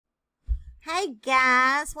Hey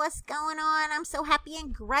guys, what's going on? I'm so happy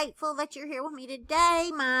and grateful that you're here with me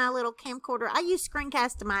today. My little camcorder, I use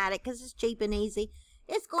Screencast-O-Matic because it's cheap and easy.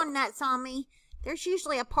 It's going nuts on me. There's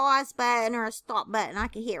usually a pause button or a stop button I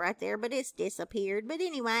can hit right there, but it's disappeared. But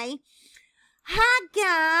anyway, hi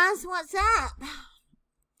guys, what's up?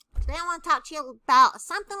 Today I want to talk to you about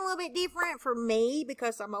something a little bit different for me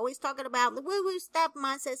because I'm always talking about the woo-woo stuff,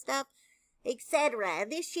 mindset stuff, etc.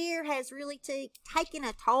 This year has really taken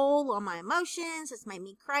a toll on my emotions. It's made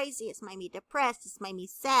me crazy. It's made me depressed. It's made me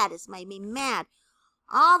sad. It's made me mad.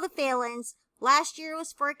 All the feelings. Last year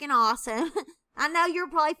was freaking awesome. I know you're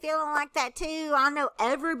probably feeling like that too. I know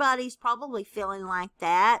everybody's probably feeling like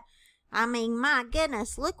that. I mean, my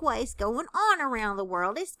goodness, look what's going on around the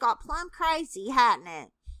world. It's got plumb crazy, hasn't it?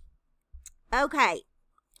 Okay.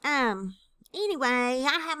 Anyway,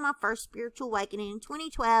 I had my first spiritual awakening in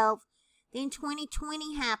 2012. Then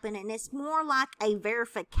 2020 happened, and it's more like a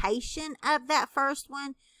verification of that first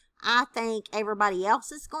one. I think everybody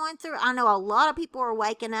else is going through. I know a lot of people are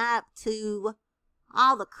waking up to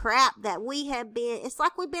all the crap that we have been. It's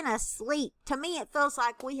like we've been asleep. To me, it feels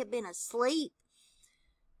like we have been asleep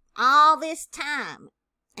all this time.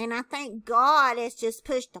 And I think God has just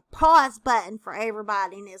pushed the pause button for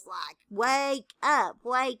everybody and is like, wake up,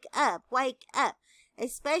 wake up, wake up.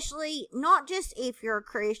 Especially not just if you're a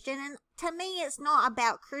Christian. And to me, it's not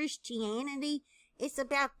about Christianity. It's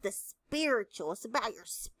about the spiritual. It's about your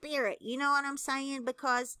spirit. You know what I'm saying?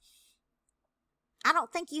 Because I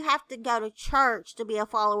don't think you have to go to church to be a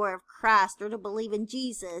follower of Christ or to believe in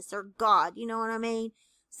Jesus or God. You know what I mean?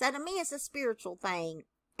 So to me, it's a spiritual thing.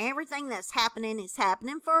 Everything that's happening is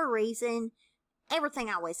happening for a reason. Everything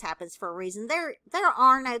always happens for a reason. There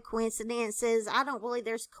are no coincidences. I don't believe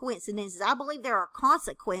there's coincidences. I believe there are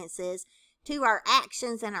consequences to our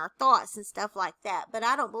actions and our thoughts and stuff like that. But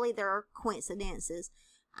I don't believe there are coincidences.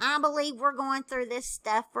 I believe we're going through this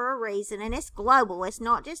stuff for a reason. And it's global. It's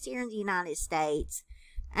not just here in the United States.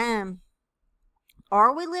 Are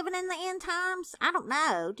we living in the end times? I don't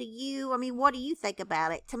know. What do you think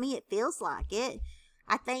about it? To me, it feels like it.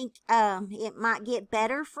 I think it might get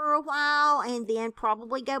better for a while and then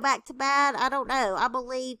probably go back to bad. I don't know. I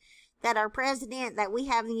believe that our president that we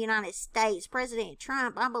have in the United States, President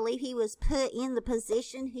Trump, I believe he was put in the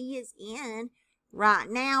position he is in right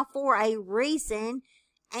now for a reason.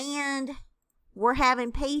 And we're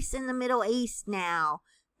having peace in the Middle East now.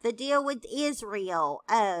 The deal with Israel.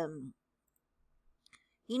 They're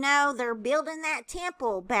building that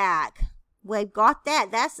temple back. We've got that.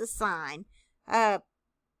 That's a sign.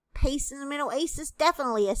 Peace in the Middle East is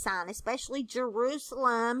definitely a sign, especially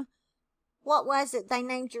Jerusalem. What was it? They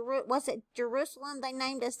named was it Jerusalem? They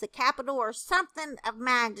named us the capital or something of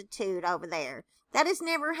magnitude over there. That has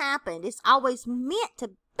never happened. It's always meant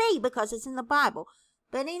to be because it's in the Bible.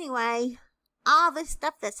 But anyway, all this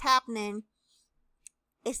stuff that's happening,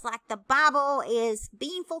 it's like the Bible is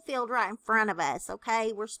being fulfilled right in front of us,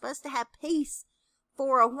 okay? We're supposed to have peace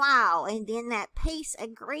for a while, and then that peace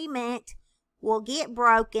agreement will get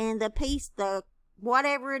broken.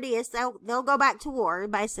 Whatever it is, they'll go back to war,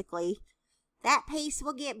 basically. That peace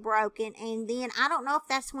will get broken, and then I don't know if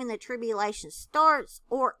that's when the tribulation starts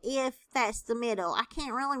or if that's the middle. I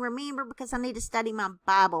can't really remember because I need to study my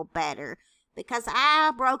Bible better. Because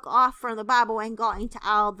I broke off from the Bible and got into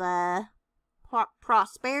all the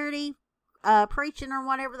prosperity preaching or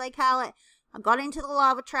whatever they call it. I got into the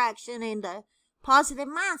law of attraction and the positive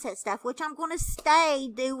mindset stuff, which I'm going to stay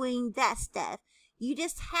doing that stuff. You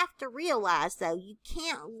just have to realize, though, you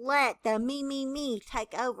can't let the me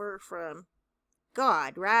take over from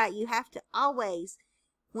God, right? You have to always,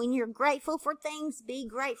 when you're grateful for things, be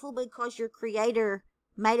grateful because your Creator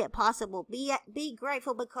made it possible. Be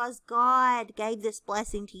grateful because God gave this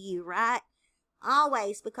blessing to you, right?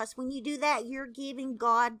 Always, because when you do that, you're giving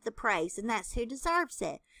God the praise, and that's who deserves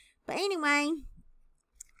it. But anyway,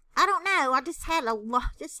 I don't know. I just had a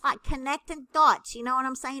lot, just like connecting dots. You know what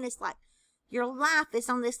I'm saying? It's like your life is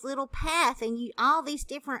on this little path, and all these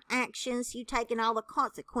different actions you take and all the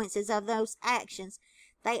consequences of those actions,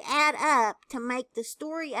 they add up to make the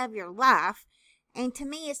story of your life. And to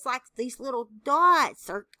me, it's like these little dots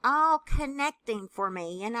are all connecting for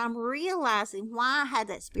me. And I'm realizing why I had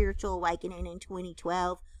that spiritual awakening in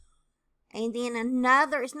 2012. And then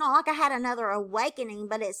it's not like I had another awakening,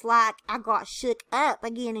 but it's like I got shook up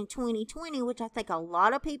again in 2020, which I think a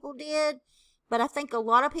lot of people did. But I think a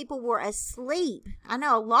lot of people were asleep. I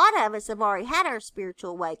know a lot of us have already had our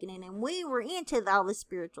spiritual awakening, and we were into all the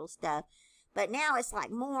spiritual stuff. But now it's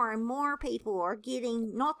like more and more people are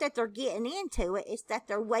getting, not that they're getting into it, it's that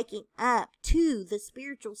they're waking up to the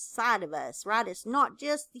spiritual side of us, right? It's not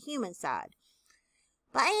just the human side.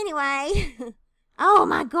 But anyway, oh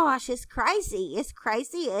my gosh, it's crazy. It's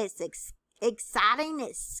crazy. It's exciting.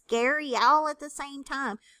 It's scary all at the same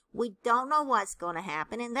time. We don't know what's going to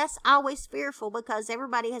happen, and that's always fearful because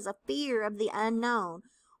everybody has a fear of the unknown.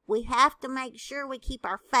 We have to make sure we keep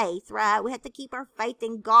our faith, right? We have to keep our faith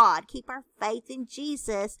in God, keep our faith in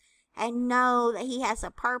Jesus, and know that He has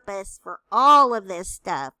a purpose for all of this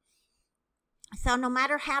stuff. So no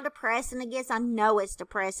matter how depressing it gets, I know it's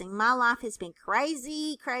depressing. My life has been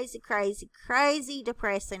crazy, crazy, crazy, crazy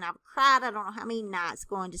depressing. I've cried I don't know how many nights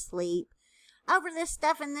going to sleep over this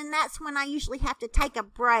stuff, and then that's when I usually have to take a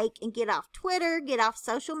break and get off Twitter, get off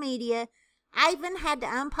social media. I even had to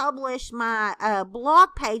unpublish my blog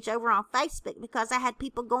page over on Facebook because I had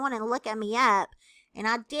people going and looking me up, and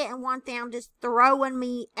I didn't want them just throwing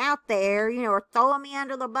me out there, you know, or throwing me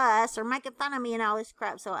under the bus or making fun of me and all this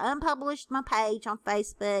crap. So I unpublished my page on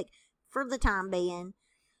Facebook for the time being.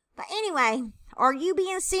 But anyway, are you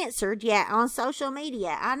being censored yet on social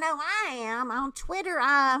media? I know I am. On Twitter,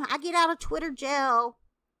 I get out of Twitter jail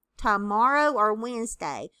tomorrow or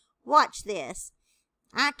Wednesday. Watch this.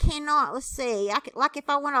 I cannot, let's see. Like if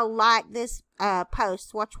I want to like this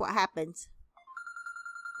post, watch what happens.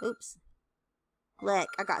 Oops. Look,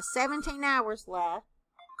 I got 17 hours left.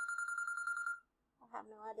 I have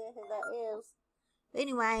no idea who that is.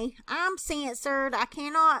 Anyway, I'm censored. I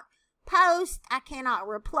cannot post, I cannot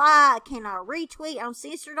reply, I cannot retweet. I'm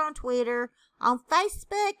censored on Twitter. On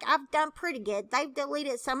Facebook, I've done pretty good. They've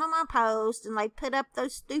deleted some of my posts and they put up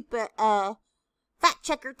those stupid fact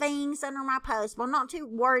checker things under my posts. But I'm not too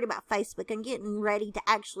worried about Facebook. I'm getting ready to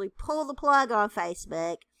actually pull the plug on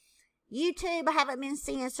Facebook. YouTube, I haven't been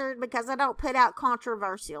censored because I don't put out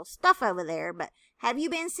controversial stuff over there. But have you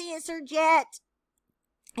been censored yet?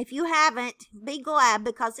 If you haven't, be glad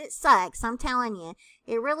because it sucks. I'm telling you,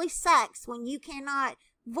 it really sucks when you cannot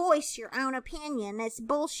voice your own opinion. It's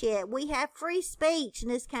bullshit. We have free speech in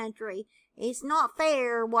this country. It's not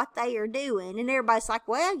fair what they are doing. And everybody's like,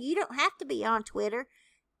 well, you don't have to be on Twitter.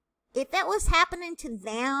 If that was happening to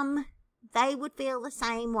them, they would feel the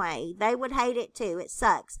same way. They would hate it too. It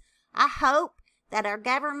sucks. I hope that our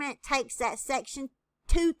government takes that Section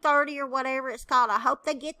 230 or whatever it's called. I hope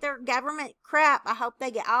they get their government crap. I hope they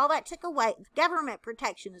get all that took away. Government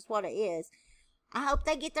protection is what it is. I hope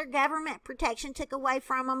they get their government protection took away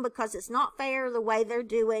from them because it's not fair the way they're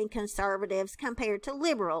doing conservatives compared to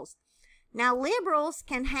liberals. Now, liberals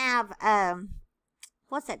can have,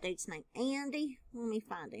 what's that dude's name? Andy? Let me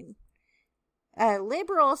find him.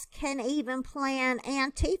 Liberals can even plan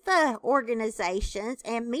Antifa organizations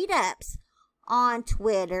and meetups on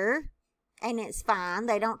Twitter. And it's fine.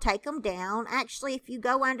 They don't take them down. Actually, if you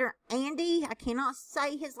go under Andy, I cannot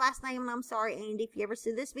say his last name, and I'm sorry, Andy, if you ever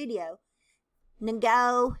see this video.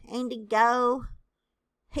 Andy Go.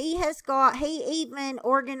 He even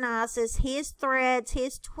organizes his threads,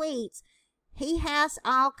 his tweets. He has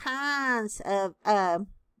all kinds of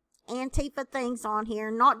Antifa things on here.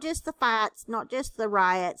 Not just the fights, not just the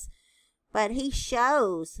riots, but he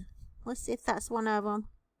shows. Let's see if that's one of them.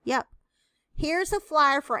 Yep. Here's a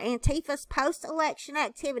flyer for Antifa's post-election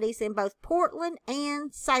activities in both Portland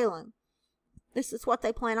and Salem. This is what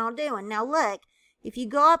they plan on doing. Now look, if you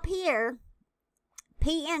go up here,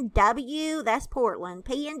 PNW, that's Portland,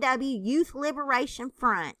 PNW Youth Liberation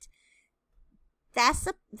Front.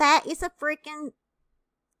 That is a freaking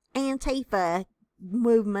Antifa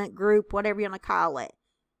movement group, whatever you want to call it.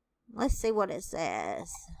 Let's see what it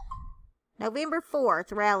says. November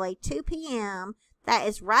 4th, rally, 2 p.m., that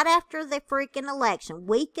is right after the freaking election.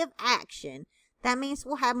 Week of action. That means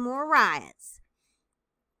we'll have more riots.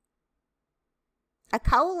 A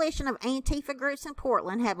coalition of Antifa groups in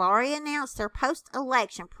Portland have already announced their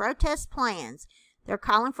post-election protest plans. They're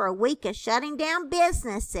calling for a week of shutting down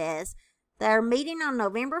businesses. They're meeting on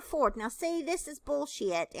November 4th. Now, see, this is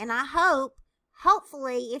bullshit. And I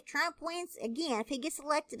hopefully, if Trump wins again, if he gets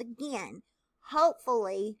elected again,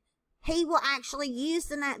 hopefully, he will actually use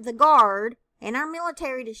the guard and our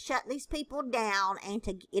military to shut these people down and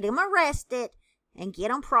to get them arrested and get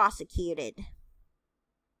them prosecuted.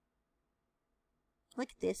 Look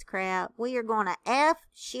at this crap. We are going to F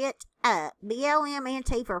shit up. BLM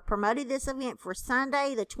Antifa promoted this event for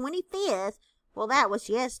Sunday the 25th. Well, that was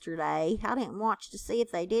yesterday. I didn't watch to see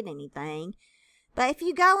if they did anything. But if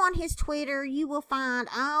you go on his Twitter, you will find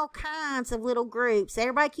all kinds of little groups.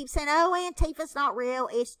 Everybody keeps saying, oh, Antifa's not real.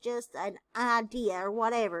 It's just an idea or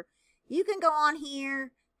whatever. You can go on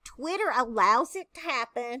here. Twitter allows it to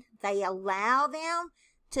happen. They allow them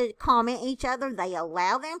to comment each other. They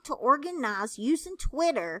allow them to organize using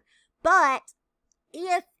Twitter. But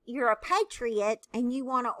if you're a patriot and you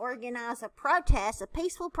want to organize a protest, a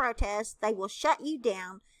peaceful protest, they will shut you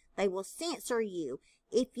down. They will censor you.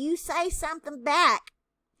 If you say something back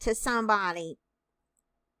to somebody,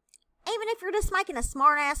 even if you're just making a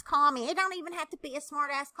smart-ass comment, it don't even have to be a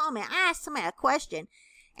smart-ass comment. I asked somebody a question,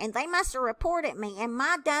 and they must have reported me, and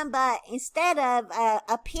my dumb butt, instead of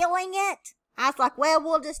appealing it, I was like, well,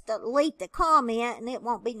 we'll just delete the comment, and it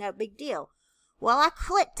won't be no big deal. Well, I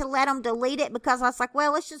clicked to let them delete it because I was like,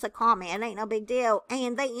 well, it's just a comment. It ain't no big deal.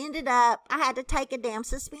 And they ended up, I had to take a damn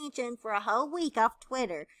suspension for a whole week off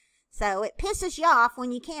Twitter. So it pisses you off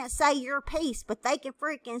when you can't say your piece, but they can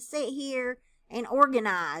freaking sit here and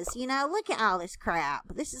organize. You know, look at all this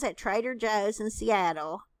crap. This is at Trader Joe's in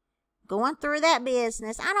Seattle. Going through that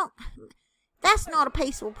business. That's not a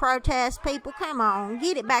peaceful protest, people. Come on,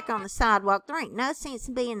 get it back on the sidewalk. There ain't no sense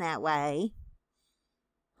in being that way.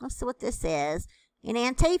 Let's see what this says. In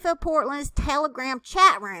Antifa Portland's Telegram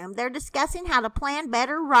chat room, they're discussing how to plan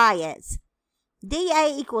better riots.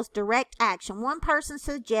 DA equals direct action. One person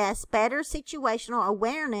suggests better situational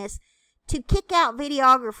awareness to kick out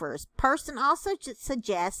videographers. Person also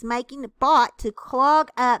suggests making a bot to clog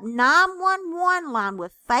up 911 line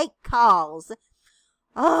with fake calls.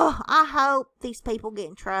 Oh, I hope these people get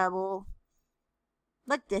in trouble.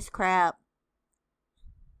 Look at this crap.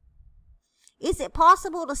 Is it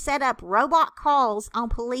possible to set up robot calls on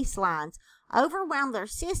police lines, overwhelm their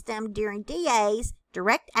system during DA's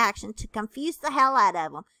direct action to confuse the hell out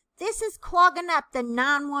of them? This is clogging up the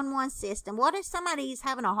 911 system. What if somebody's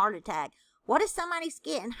having a heart attack? What if somebody's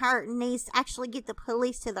getting hurt and needs to actually get the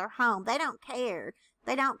police to their home? They don't care.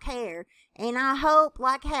 They don't care. And I hope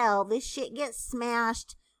like hell this shit gets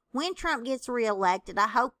smashed when Trump gets reelected. I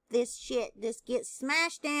hope this shit just gets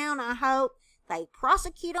smashed down. I hope they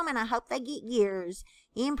prosecute them, and I hope they get years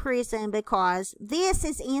in prison, because this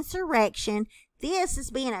is insurrection. This is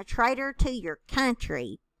being a traitor to your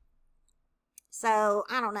country. So,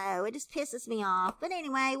 I don't know. It just pisses me off. But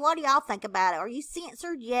anyway, what do y'all think about it? Are you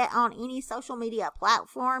censored yet on any social media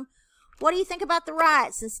platform? What do you think about the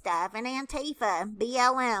riots and stuff? And Antifa,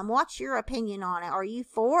 BLM, what's your opinion on it? Are you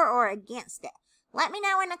for or against it? Let me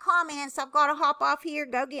know in the comments. I've got to hop off here,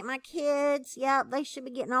 go get my kids. Yep, they should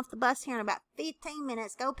be getting off the bus here in about 15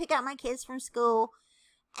 minutes. Go pick up my kids from school.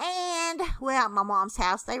 And, well, at my mom's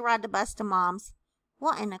house. They ride the bus to mom's.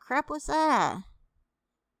 What in the crap was that?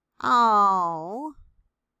 Oh.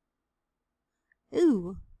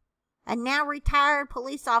 Ooh. A now retired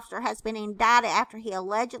police officer has been indicted after he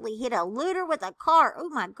allegedly hit a looter with a car. Oh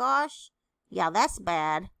my gosh. Yeah, that's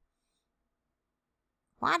bad.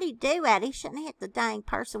 Why'd he do that? He shouldn't have hit the dang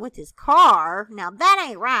person with his car. Now, that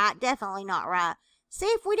ain't right. Definitely not right. See,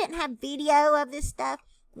 if we didn't have video of this stuff,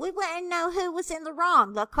 we wouldn't know who was in the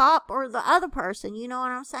wrong, the cop or the other person. You know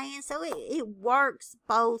what I'm saying? So it works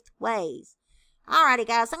both ways. Alrighty,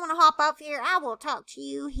 guys. I'm going to hop off here. I will talk to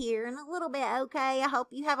you here in a little bit, okay? I hope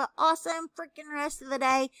you have an awesome freaking rest of the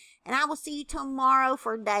day. And I will see you tomorrow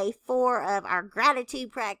for day 4 of our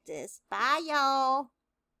gratitude practice. Bye, y'all.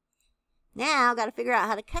 Now, got to figure out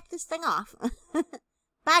how to cut this thing off.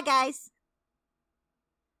 Bye, guys.